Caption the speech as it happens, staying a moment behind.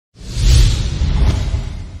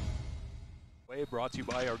Ackwei, brought to you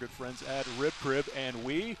by our good friends at Rib Crib, and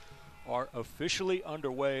we are officially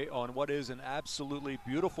underway on what is an absolutely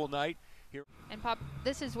beautiful night here. And Pop,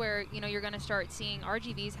 this is where, you know, you're going to start seeing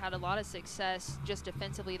RGV's had a lot of success just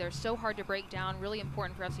defensively. They're so hard to break down, really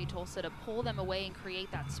important for FC Tulsa to pull them away and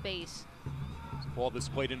create that space. Ball that's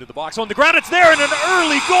played into the box on the ground, it's there, and an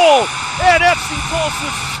early goal, and FC Tulsa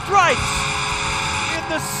strikes in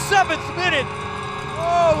the 7th minute.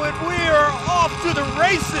 Oh, and we are off to the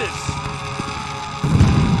races.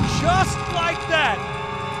 Just like that,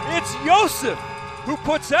 it's Yosef who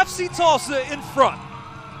puts FC Tulsa in front.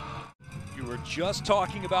 You were just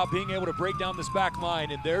talking about being able to break down this back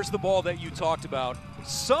line, and there's the ball that you talked about.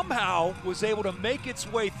 Somehow was able to make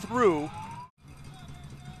its way through.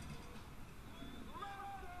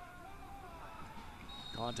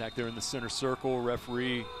 Contact there in the center circle.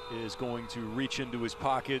 Referee is going to reach into his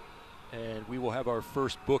pocket, and we will have our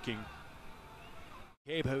first booking.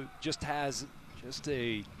 Gabe just has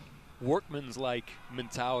a workman's-like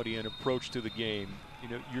mentality and approach to the game. You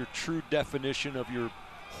know, your true definition of your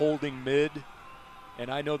holding mid,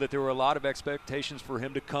 and I know that there were a lot of expectations for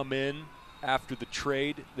him to come in after the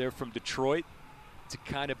trade there from Detroit to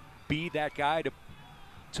kind of be that guy to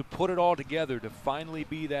put it all together, to finally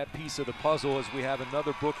be that piece of the puzzle as we have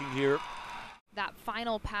another booking here. That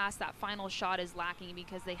final pass, that final shot is lacking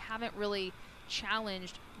because they haven't really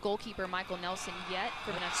challenged goalkeeper Michael Nelson yet.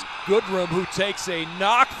 For the next Goodrum, who takes a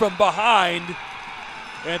knock from behind,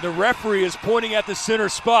 and the referee is pointing at the center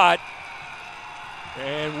spot.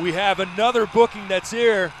 And we have another booking that's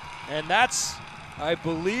here, and that's, I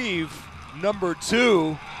believe, number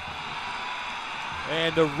 2.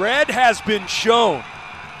 And the red has been shown.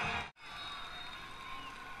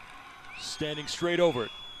 Standing straight over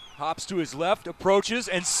it. Hops to his left, approaches,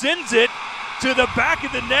 and sends it to the back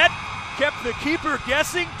of the net. Kept the keeper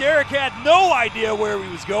guessing. Deric had no idea where he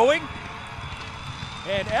was going.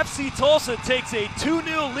 And FC Tulsa takes a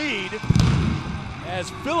 2-0 lead as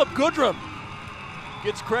Phillip Goodrum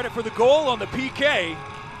gets credit for the goal on the PK.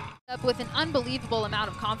 Up with an unbelievable amount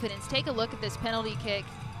of confidence. Take a look at this penalty kick.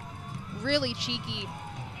 Really cheeky.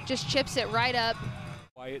 Just chips it right up.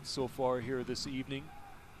 Quiet so far here this evening.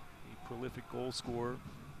 A prolific goal scorer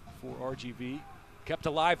for RGV. Kept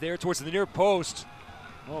alive there towards the near post.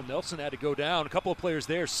 Oh, Nelson had to go down. A couple of players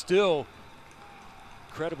there. Still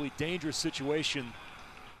incredibly dangerous situation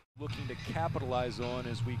looking to capitalize on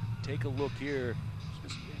as we take a look here.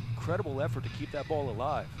 Just incredible effort to keep that ball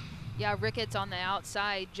alive. Yeah, Ricketts on the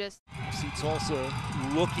outside just. FC Tulsa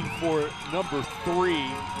looking for number 3.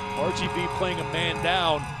 RGV playing a man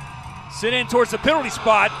down. Sent in towards the penalty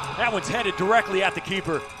spot. That one's headed directly at the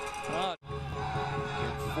keeper. 4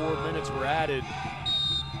 minutes were added.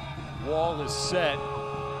 Wall is set.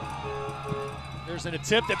 There's an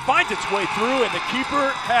attempt that finds its way through, and the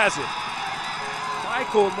keeper has it.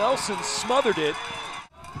 Michael Nelson smothered it.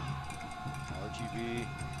 RGV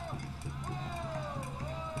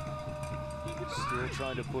still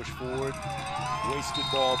trying to push forward. Wasted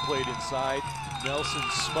ball played inside. Nelson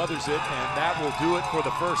smothers it, and that will do it for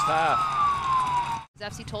the first half.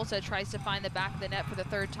 FC Tulsa tries to find the back of the net for the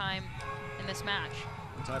 3rd time in this match.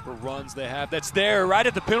 What type of runs they have. That's there, right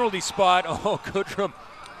at the penalty spot. Oh, Goodrum.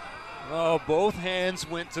 Oh, both hands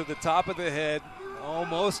went to the top of the head.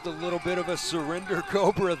 Almost a little bit of a surrender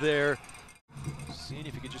cobra there. Seeing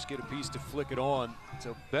if he could just get a piece to flick it on. It's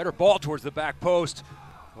a better ball towards the back post.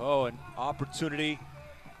 Oh, an opportunity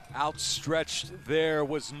outstretched there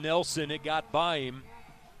was Nelson. It got by him.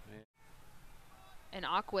 And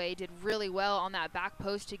Ackwei did really well on that back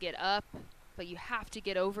post to get up, but you have to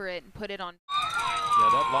get over it and put it on. Yeah,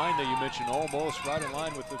 that line that you mentioned, almost right in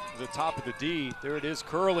line with the top of the D. There it is,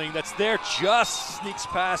 curling. That's there, just sneaks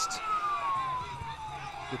past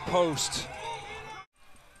the post.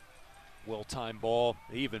 Well-timed ball,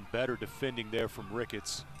 even better defending there from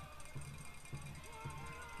Ricketts.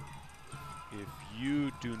 If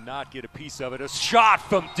you do not get a piece of it, a shot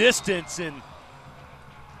from distance, and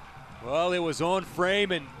well, it was on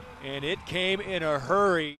frame, and it came in a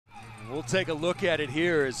hurry. We'll take a look at it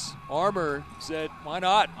here as Armour said, why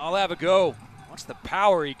not? I'll have a go. Watch the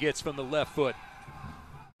power he gets from the left foot.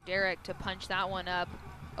 Deric to punch that one up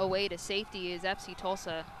away to safety is FC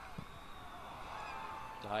Tulsa.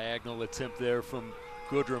 Diagonal attempt there from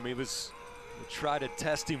Goodrum. He was try to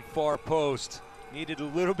test him far post. Needed a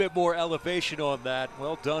little bit more elevation on that.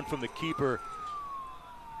 Well done from the keeper.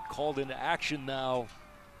 Called into action now.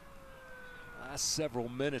 Last several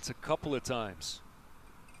minutes a couple of times.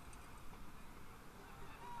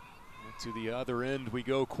 To the other end we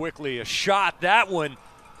go quickly. A shot, that one.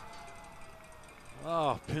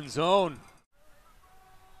 Oh, Pinzon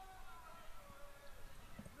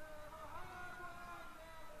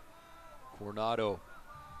Coronado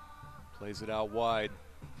plays it out wide.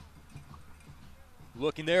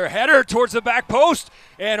 Looking there, header towards the back post,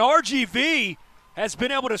 and RGV has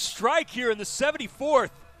been able to strike here in the 74th.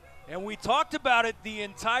 And we talked about it the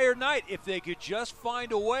entire night. If they could just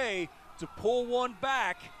find a way to pull one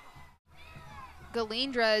back.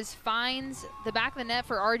 Galindrez finds the back of the net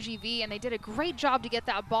for RGV, and they did a great job to get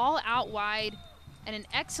that ball out wide, and an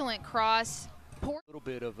excellent cross. A little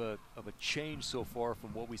bit of a change so far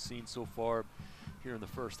from what we've seen so far here in the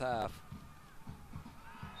first half.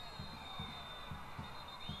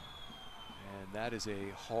 And that is a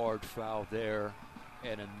hard foul there,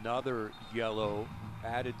 and another yellow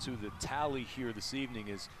added to the tally here this evening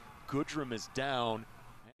as Goodrum is down.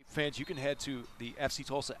 Fans, you can head to the FC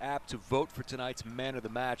Tulsa app to vote for tonight's man of the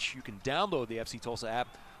match. You can download the FC Tulsa app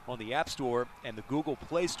on the App Store and the Google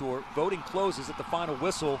Play Store. Voting closes at the final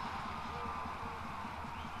whistle.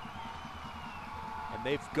 And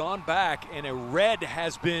they've gone back, and a red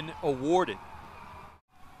has been awarded.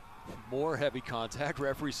 More heavy contact.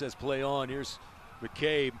 Referee says play on. Here's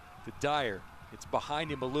McCabe to Dyer. It's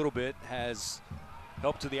behind him a little bit. Has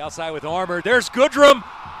help to the outside with Armour. There's Goodrum.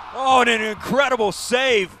 Oh, and an incredible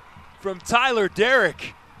save from Tyler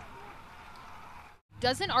Deric.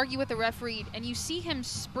 Doesn't argue with the referee, and you see him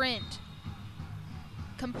sprint,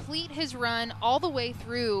 complete his run all the way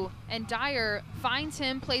through, and Dyer finds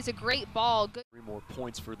him, plays a great ball. Good. 3 more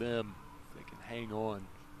points for them. They can hang on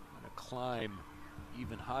and climb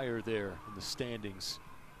even higher there in the standings.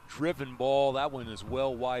 Driven ball, that one is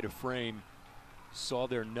well wide of frame. Saw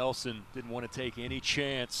there Nelson didn't want to take any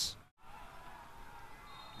chance.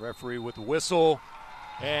 Referee with the whistle,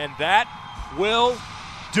 and that will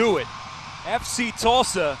do it. FC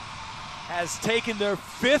Tulsa has taken their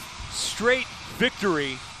 5th straight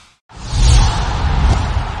victory